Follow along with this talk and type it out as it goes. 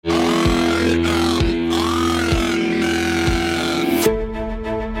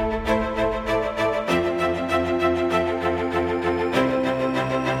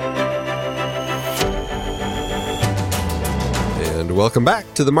Welcome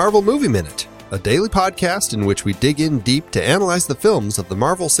back to the Marvel Movie Minute, a daily podcast in which we dig in deep to analyze the films of the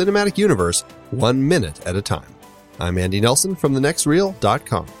Marvel Cinematic Universe 1 minute at a time. I'm Andy Nelson from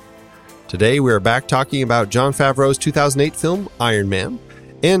thenextreel.com. Today we are back talking about Jon Favreau's 2008 film Iron Man,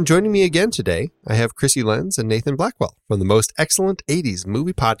 and joining me again today, I have Chrissy Lenz and Nathan Blackwell from the Most Excellent 80s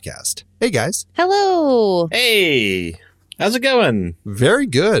Movie Podcast. Hey guys. Hello. Hey. How's it going? Very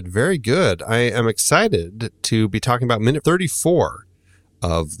good, very good. I am excited to be talking about minute 34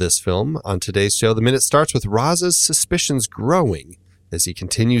 of this film on today's show. The minute starts with Raza's suspicions growing as he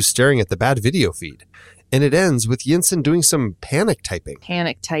continues staring at the bad video feed. And it ends with Yinsen doing some panic typing.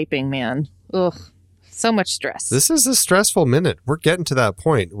 Panic typing, man. Ugh. So much stress. This is a stressful minute. We're getting to that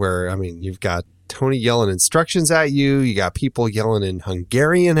point where, you've got Tony yelling instructions at you. You got people yelling in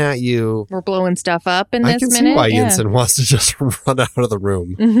Hungarian at you. We're blowing stuff up in this minute. I can see why Yinsen wants to just run out of the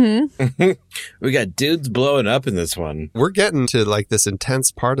room. Mm-hmm. We got dudes blowing up in this one. We're getting to this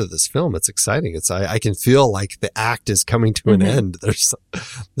intense part of this film. It's exciting. I can feel like the act is coming to an end.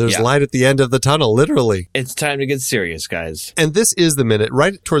 There's light at the end of the tunnel, literally. It's time to get serious, guys. And this is the minute.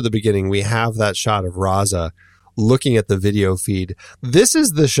 Right toward the beginning, we have that shot of Raza looking at the video feed. This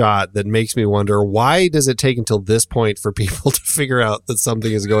is the shot that makes me wonder, why does it take until this point for people to figure out that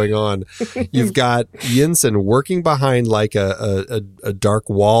something is going on? You've got Yinsen working behind a dark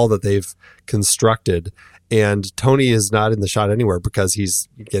wall that they've constructed, and Tony is not in the shot anywhere because he's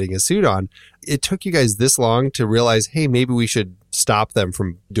getting his suit on. It took you guys this long to realize, hey, maybe we should stop them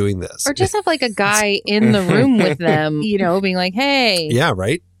from doing this. Or just have a guy in the room with them, being like, hey. Yeah,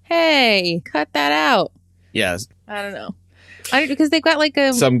 right? Hey, cut that out. Yes. I don't know. Because they've got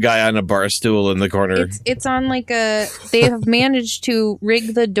some guy on a bar stool in the corner. It's on they have managed to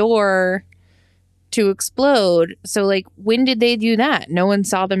rig the door to explode. So when did they do that? No one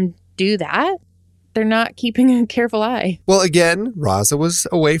saw them do that? They're not keeping a careful eye. Well, again, Raza was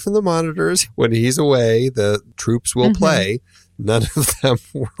away from the monitors. When he's away, the troops will play. None of them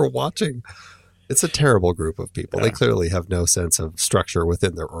were watching. It's a terrible group of people. Yeah. They clearly have no sense of structure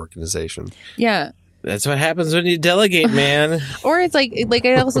within their organization. Yeah. That's what happens when you delegate, man. Or it's I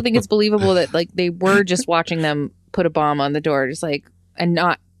also think it's believable that they were just watching them put a bomb on the door, just and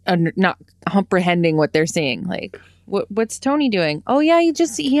not comprehending what they're seeing. What's Tony doing? Oh yeah,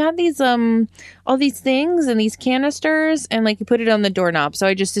 he had these all these things and these canisters and he put it on the doorknob. So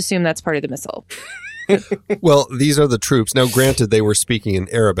I just assume that's part of the missile. Well, these are the troops. Now, granted, they were speaking in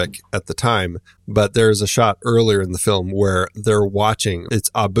Arabic at the time, but there's a shot earlier in the film where they're watching.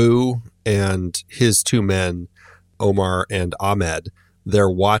 It's Abu and his two men, Omar and Ahmed. They're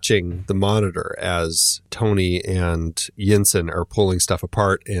watching the monitor as Tony and Yinsen are pulling stuff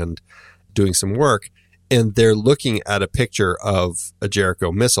apart and doing some work. And they're looking at a picture of a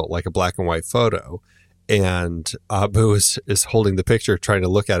Jericho missile, like a black and white photo. And Abu is holding the picture, trying to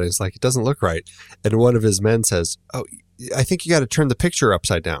look at it. It's it doesn't look right. And one of his men says, oh, I think you got to turn the picture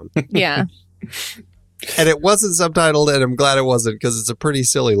upside down. Yeah. And it wasn't subtitled, and I'm glad it wasn't, because it's a pretty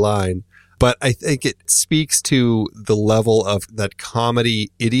silly line. But I think it speaks to the level of that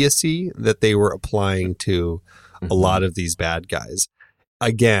comedy idiocy that they were applying to a lot of these bad guys.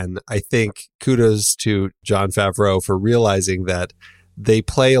 Again, I think kudos to Jon Favreau for realizing that they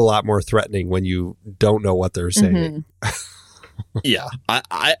play a lot more threatening when you don't know what they're saying. Yeah.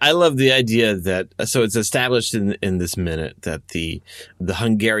 I love the idea that, so it's established in this minute that the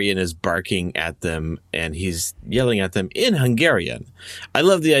Hungarian is barking at them and he's yelling at them in Hungarian. I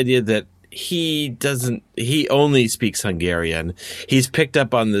love the idea that he only speaks Hungarian. He's picked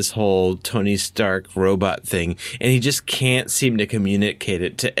up on this whole Tony Stark robot thing, and he just can't seem to communicate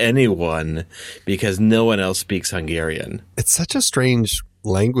it to anyone because no one else speaks Hungarian. It's such a strange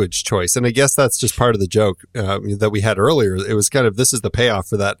language choice. And I guess that's just part of the joke that we had earlier. It was this is the payoff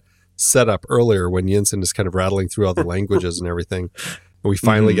for that setup earlier when Yinsen is kind of rattling through all the languages and everything. And we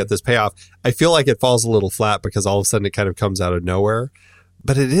finally get this payoff. I feel like it falls a little flat because all of a sudden it kind of comes out of nowhere.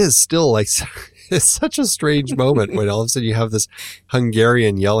 But it is still it's such a strange moment when all of a sudden you have this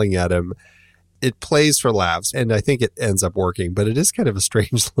Hungarian yelling at him. It plays for laughs, and I think it ends up working, but it is kind of a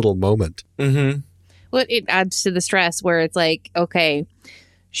strange little moment. Mm-hmm. Well, it adds to the stress where it's okay,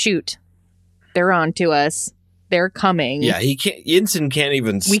 shoot, they're on to us. They're coming. Yeah, Yinsen can't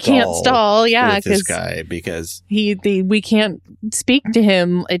even stall. We can't stall, yeah, with this guy because we can't speak to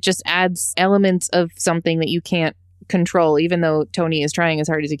him. It just adds elements of something that you can't control, even though Tony is trying as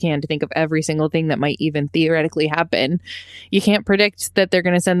hard as he can to think of every single thing that might even theoretically happen. You can't predict that they're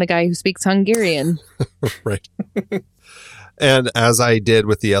going to send the guy who speaks Hungarian. Right. And as I did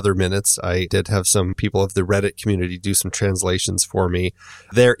with the other minutes, I did have some people of the Reddit community do some translations for me.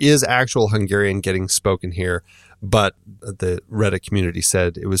 There is actual Hungarian getting spoken here, but the Reddit community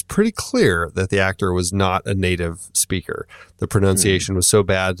said it was pretty clear that the actor was not a native speaker. The pronunciation was so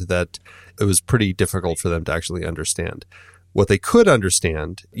bad that it was pretty difficult for them to actually understand. What they could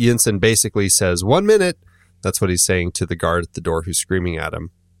understand, Yinsen basically says, 1 minute. That's what he's saying to the guard at the door who's screaming at him.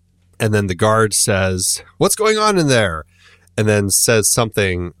 And then the guard says, what's going on in there? And then says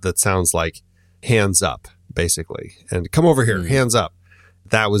something that sounds like hands up, basically. And come over here, hands up.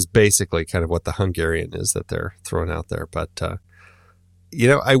 That was basically kind of what the Hungarian is that they're throwing out there. But,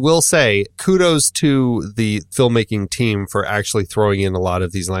 I will say kudos to the filmmaking team for actually throwing in a lot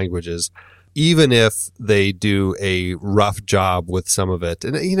of these languages, even if they do a rough job with some of it.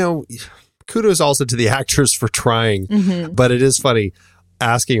 And, kudos also to the actors for trying. Mm-hmm. But it is funny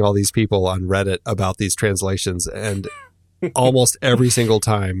asking all these people on Reddit about these translations, and almost every single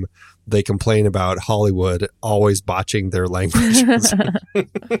time they complain about Hollywood always botching their languages.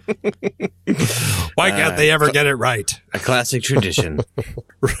 Why can't they ever get it right? A classic tradition.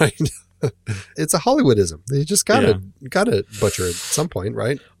 Right. It's a Hollywoodism. They just gotta butcher it at some point,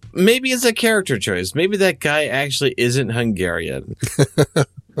 right? Maybe it's a character choice. Maybe that guy actually isn't Hungarian.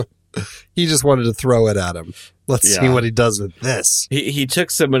 He just wanted to throw it at him. Let's see what he does with this. He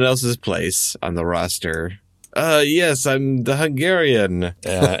took someone else's place on the roster. Yes, I'm the Hungarian.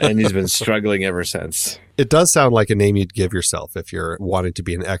 And he's been struggling ever since. It does sound like a name you'd give yourself if you're wanting to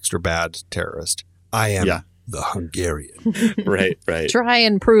be an extra bad terrorist. I am the Hungarian. Right. Try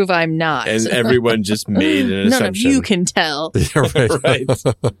and prove I'm not. And everyone just made an assumption. None of you can tell. Yeah, right.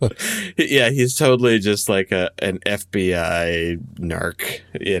 Yeah, he's totally just like an FBI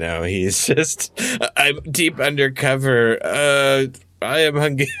narc. He's just, I'm deep undercover. I am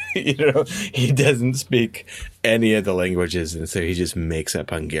Hungarian. He doesn't speak any of the languages, and so he just makes up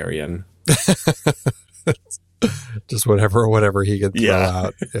Hungarian. Just whatever he can throw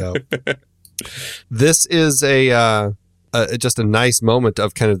out. Yeah. This is just a nice moment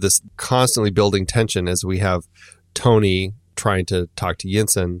of kind of this constantly building tension as we have Tony trying to talk to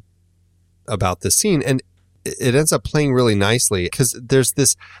Yinsen about this scene, and it ends up playing really nicely because there's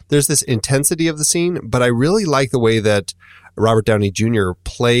this intensity of the scene, but I really like the way that Robert Downey Jr.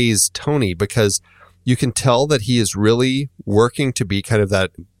 plays Tony, because you can tell that he is really working to be kind of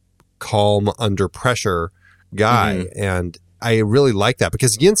that calm under pressure guy. Mm-hmm. And I really like that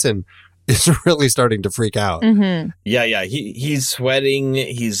because Yinsen is really starting to freak out. Mm-hmm. Yeah. He's sweating.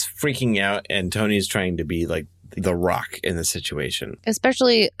 He's freaking out. And Tony's trying to be like the rock in the situation.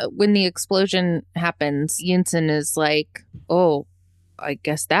 Especially when the explosion happens, Yinsen is like, oh, I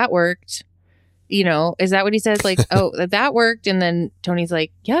guess that worked. Is that what he says? Like, oh, that worked. And then Tony's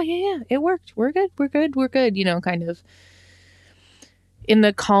like, yeah, it worked. We're good. Kind of in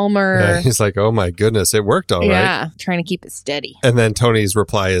the calmer. Yeah, he's like, oh my goodness, it worked all right. Yeah, trying to keep it steady. And then Tony's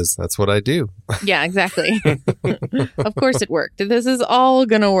reply is, that's what I do. Yeah, exactly. Of course it worked. This is all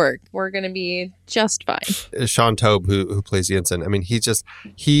going to work. We're going to be just fine. Sean Taub, who plays Yinsen, I mean,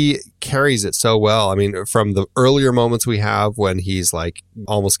 he carries it so well. I mean, from the earlier moments we have when he's like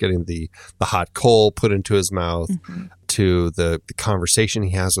almost getting the hot coal put into his mouth, mm-hmm. to the conversation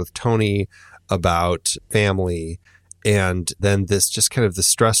he has with Tony about family. And then this just kind of the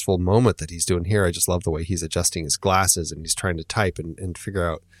stressful moment that he's doing here. I just love the way he's adjusting his glasses and he's trying to type and figure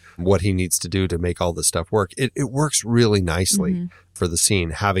out what he needs to do to make all this stuff work. It works really nicely mm-hmm. for the scene,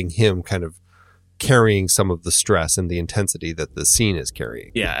 having him kind of carrying some of the stress and the intensity that the scene is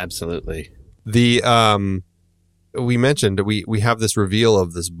carrying. Yeah, absolutely. We mentioned we have this reveal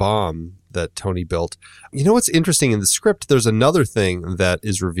of this bomb that Tony built. You know what's interesting in the script? There's another thing that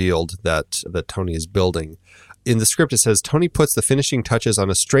is revealed that Tony is building. In the script, it says, Tony puts the finishing touches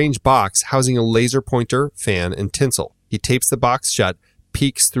on a strange box housing a laser pointer, fan, and tinsel. He tapes the box shut,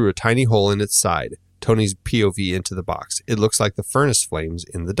 peeks through a tiny hole in its side. Tony's POV into the box. It looks like the furnace flames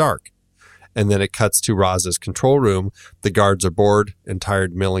in the dark. And then it cuts to Raz's control room. The guards are bored and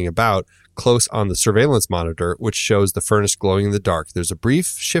tired milling about, close on the surveillance monitor, which shows the furnace glowing in the dark. There's a brief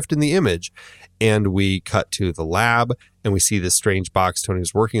shift in the image, and we cut to the lab, and we see this strange box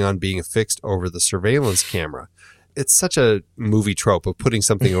Tony's working on being affixed over the surveillance camera. It's such a movie trope of putting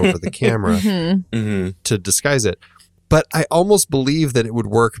something over the camera mm-hmm. to disguise it. But I almost believe that it would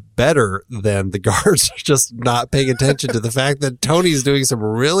work better than the guards just not paying attention to the fact that Tony's doing some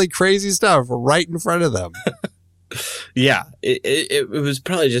really crazy stuff right in front of them. Yeah, it was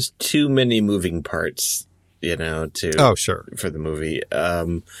probably just too many moving parts, for the movie.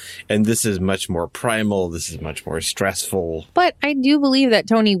 And this is much more primal. This is much more stressful. But I do believe that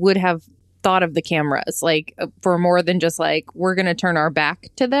Tony would have thought of the cameras, like for more than just like, we're going to turn our back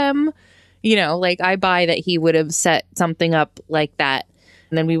to them. You know, like I buy that he would have set something up like that.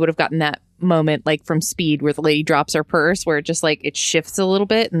 And then we would have gotten that moment like from Speed where the lady drops her purse, where it just like it shifts a little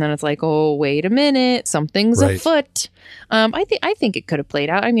bit. And then it's like, oh, wait a minute, something's afoot. I think it could have played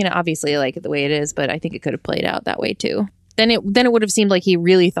out. I mean, obviously I like it the way it is, but I think it could have played out that way too. Then it would have seemed like he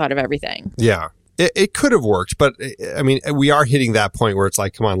really thought of everything. Yeah. It could have worked, but I mean, we are hitting that point where it's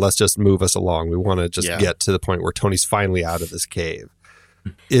like, come on, let's just move us along. We want to just get to the point where Tony's finally out of this cave.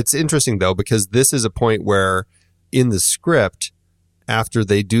 It's interesting, though, because this is a point where in the script, after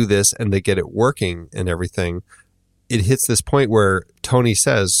they do this and they get it working and everything, it hits this point where Tony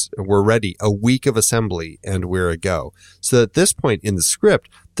says, we're ready, a week of assembly and we're a go. So at this point in the script,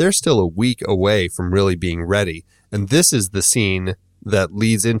 they're still a week away from really being ready. And this is the scene that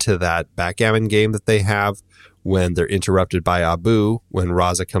leads into that backgammon game that they have when they're interrupted by Abu, when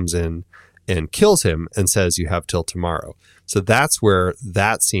Raza comes in and kills him and says, you have till tomorrow. So that's where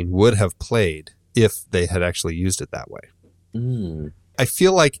that scene would have played if they had actually used it that way. I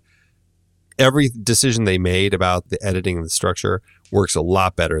feel like every decision they made about the editing and the structure works a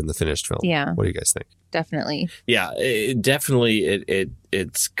lot better in the finished film. Yeah. What do you guys think? Definitely. Yeah,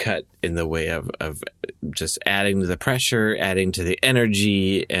 it's cut in the way of just adding to the pressure, adding to the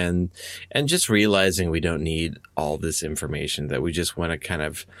energy, and just realizing we don't need all this information, that we just want to kind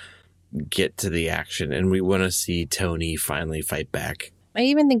of get to the action and we want to see Tony finally fight back. I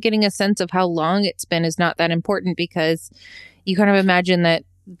even think getting a sense of how long it's been is not that important, because you kind of imagine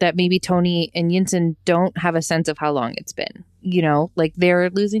that maybe Tony and Yinsen don't have a sense of how long it's been. You know, like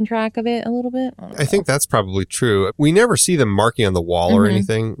they're losing track of it a little bit. I think that's probably true. We never see them marking on the wall or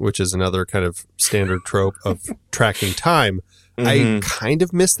anything, which is another kind of standard trope of tracking time. I kind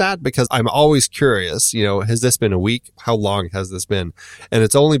of miss that because I'm always curious, you know, has this been a week? How long has this been? And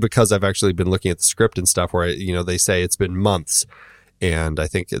it's only because I've actually been looking at the script and stuff where, you know, they say it's been months. And I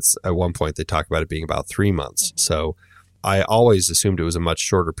think it's at one point they talk about it being about 3 months. So I always assumed it was a much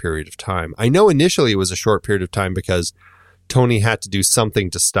shorter period of time. I know initially it was a short period of time because Tony had to do something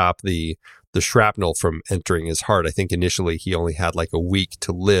to stop the shrapnel from entering his heart. I think initially he only had like a week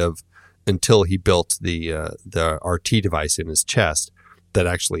to live until he built the RT device in his chest that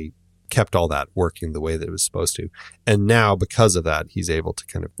actually kept all that working the way that it was supposed to. And now because of that, he's able to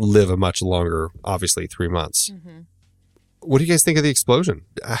kind of live a much longer, obviously 3 months. What do you guys think of the explosion?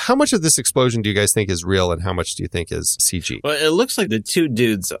 How much of this explosion do you guys think is real and how much do you think is CG? Well, it looks like the two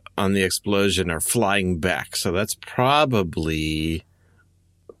dudes on the explosion are flying back. So that's probably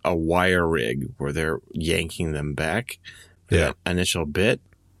a wire rig where they're yanking them back for that initial bit.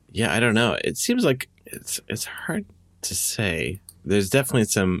 Yeah, I don't know. It seems like it's hard to say. There's definitely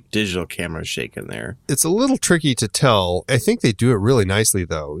some digital camera shake in there. It's a little tricky to tell. I think they do it really nicely,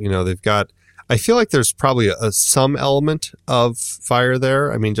 though. You know, they've got... I feel like there's probably some element of fire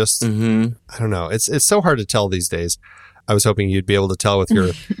there. I mean, just, I don't know. It's so hard to tell these days. I was hoping you'd be able to tell with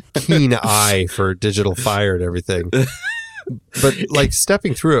your keen eye for digital fire and everything. But like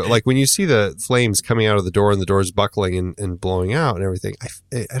stepping through it, like when you see the flames coming out of the door and the doors buckling and blowing out and everything,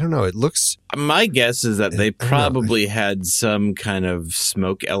 I don't know. It looks... My guess is that they probably had some kind of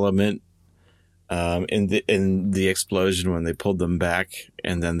smoke element in the explosion when they pulled them back,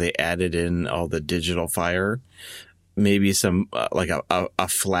 and then they added in all the digital fire, maybe some like a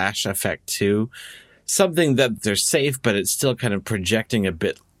flash effect too, something that they're safe, but it's still kind of projecting a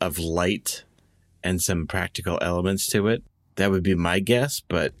bit of light and some practical elements to it. That would be my guess,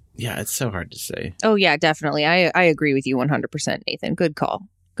 but yeah, it's so hard to say. Oh yeah, definitely. I agree with you 100%, Nathan. Good call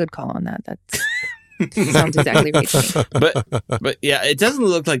on that. That's sounds exactly right to me. But yeah, it doesn't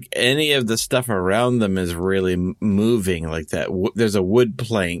look like any of the stuff around them is really moving like that. There's a wood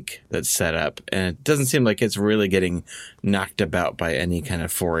plank that's set up, and it doesn't seem like it's really getting knocked about by any kind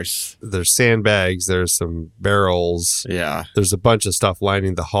of force. There's sandbags, there's some barrels. Yeah. There's a bunch of stuff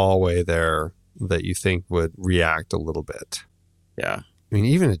lining the hallway there that you think would react a little bit. Yeah. I mean,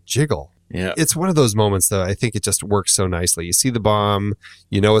 even a jiggle. Yeah. It's one of those moments, though, I think it just works so nicely. You see the bomb,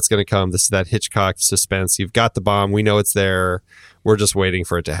 you know it's going to come. This is that Hitchcock suspense. You've got the bomb. We know it's there. We're just waiting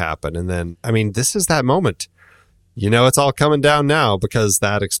for it to happen. And then, I mean, this is that moment. You know it's all coming down now because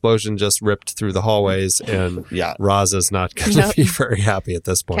that explosion just ripped through the hallways and Raza's not going to be very happy at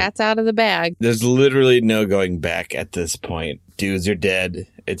this point. Cat's out of the bag. There's literally no going back at this point. Dudes are dead.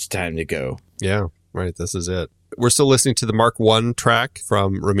 It's time to go. Yeah, right. This is it. We're still listening to the Mark I track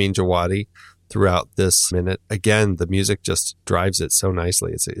from Ramin Djawadi throughout this minute. Again, the music just drives it so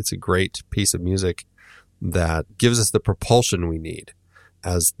nicely. It's a great piece of music that gives us the propulsion we need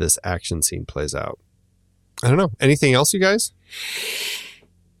as this action scene plays out. I don't know. Anything else, you guys?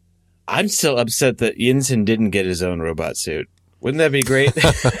 I'm still upset that Yinsen didn't get his own robot suit. Wouldn't that be great?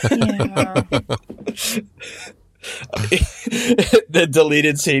 The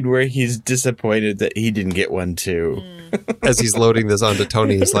deleted scene where he's disappointed that he didn't get one too. As he's loading this onto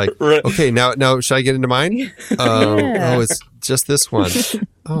Tony, he's like, okay, now should I get into mine? Oh, it's just this one.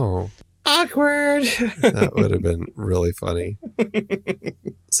 Oh. Awkward. That would have been really funny.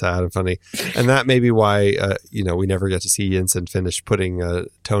 Sad and funny. And that may be why, we never get to see Yinsen finish putting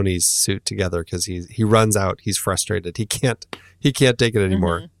Tony's suit together, because he runs out. He's frustrated. He can't take it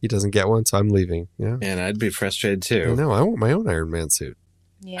anymore. He doesn't get one, so I'm leaving. Yeah. And I'd be frustrated too. No, I want my own Iron Man suit.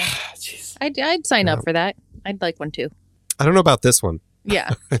 Yeah. I'd sign up for that. I'd like one too. I don't know about this one. Yeah.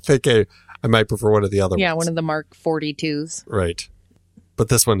 I think I might prefer one of the other ones. Yeah, one of the Mark 42s. Right. But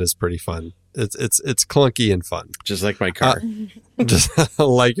this one is pretty fun. It's clunky and fun. Just like my car. Just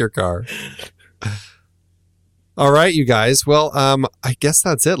like your car. All right, you guys. Well, I guess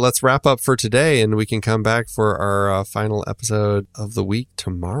that's it. Let's wrap up for today, and we can come back for our final episode of the week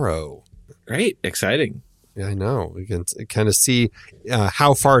tomorrow. Great. Exciting. Yeah, I know. We can kind of see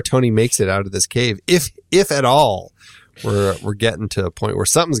how far Tony makes it out of this cave, if at all. We're getting to a point where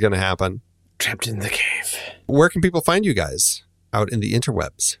something's going to happen. Trapped in the cave. Where can people find you guys out in the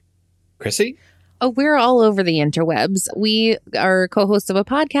interwebs? Chrissy? Oh, we're all over the interwebs. We are co-hosts of a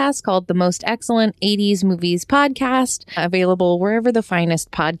podcast called The Most Excellent 80s Movies Podcast, available wherever the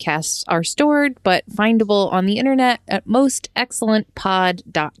finest podcasts are stored, but findable on the internet at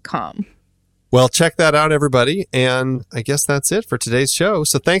mostexcellentpod.com. Well, check that out, everybody. And I guess that's it for today's show.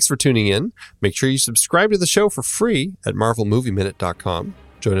 So thanks for tuning in. Make sure you subscribe to the show for free at marvelmovieminute.com.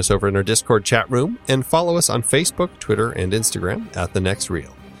 Join us over in our Discord chat room and follow us on Facebook, Twitter, and Instagram at The Next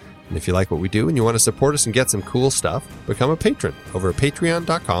Reel. And if you like what we do and you want to support us and get some cool stuff, become a patron over at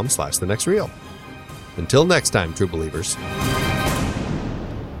patreon.com/thenextreel. Until next time, true believers.